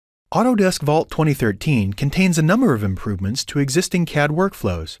Autodesk Vault 2013 contains a number of improvements to existing CAD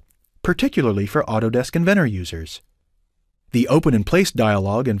workflows, particularly for Autodesk Inventor users. The Open in Place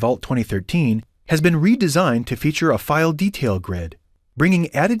dialog in Vault 2013 has been redesigned to feature a file detail grid,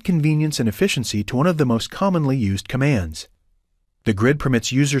 bringing added convenience and efficiency to one of the most commonly used commands. The grid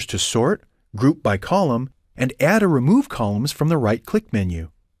permits users to sort, group by column, and add or remove columns from the right-click menu.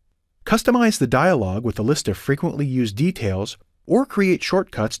 Customize the dialog with a list of frequently used details or create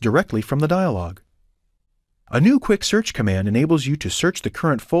shortcuts directly from the dialog. A new quick search command enables you to search the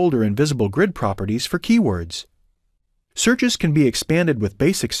current folder in visible grid properties for keywords. Searches can be expanded with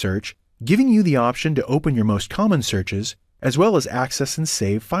basic search, giving you the option to open your most common searches, as well as access and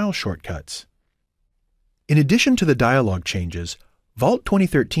save file shortcuts. In addition to the dialog changes, Vault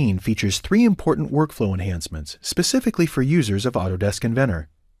 2013 features 3 important workflow enhancements specifically for users of Autodesk Inventor.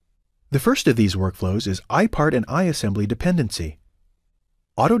 The first of these workflows is iPart and iAssembly dependency.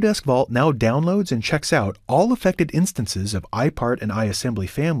 Autodesk Vault now downloads and checks out all affected instances of iPart and iAssembly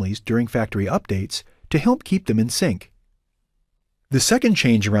families during factory updates to help keep them in sync. The second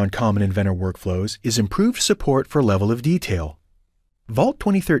change around common Inventor workflows is improved support for level of detail. Vault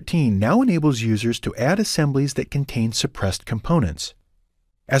 2013 now enables users to add assemblies that contain suppressed components.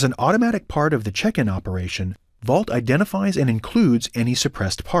 As an automatic part of the check-in operation, Vault identifies and includes any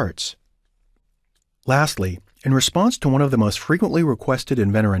suppressed parts. Lastly, in response to one of the most frequently requested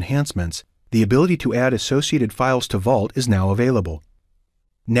Inventor enhancements, the ability to add associated files to Vault is now available.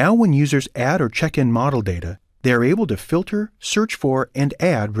 Now when users add or check in model data, they are able to filter, search for, and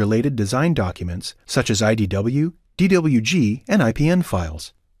add related design documents such as IDW, DWG, and IPN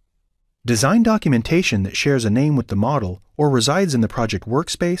files. Design documentation that shares a name with the model or resides in the project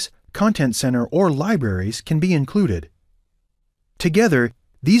workspace, content center, or libraries can be included. Together,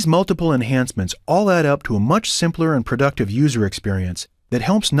 these multiple enhancements all add up to a much simpler and productive user experience that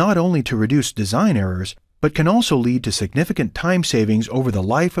helps not only to reduce design errors, but can also lead to significant time savings over the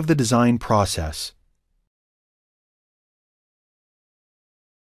life of the design process.